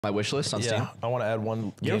My wish list on Steam. I want to add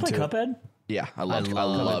one. You ever play Cuphead? Yeah, I love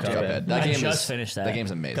Cuphead. That game just finished that. That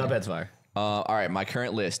game's amazing. Cuphead's fire. All right, my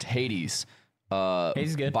current list: Hades, Hades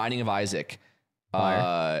is good. Binding of Isaac,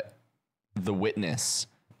 The Witness,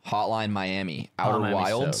 Hotline Miami, Outer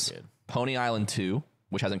Wilds, so good. Pony Island 2,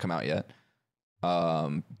 which hasn't come out yet,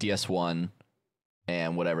 DS1,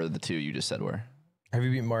 and whatever the 2 you just said were. Have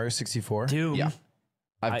you beat Mario 64? Doom. Yeah.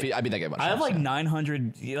 I beat that game a bunch. I have times, like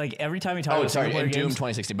 900. Like every time you talk about sorry, single-player and Doom games,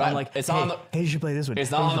 2060. But I'm like, it's hey, not on the. Hey, you should play this one.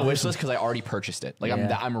 It's not on the wish list because I already purchased it. Like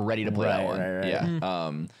I'm ready to play that one. Right.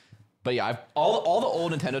 Yeah. But yeah, all the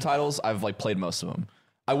old Nintendo titles I've like played most of them.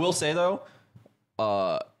 I will say though,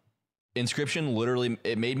 Inscription literally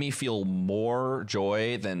it made me feel more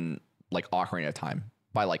joy than like Ocarina of Time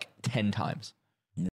by like 10 times.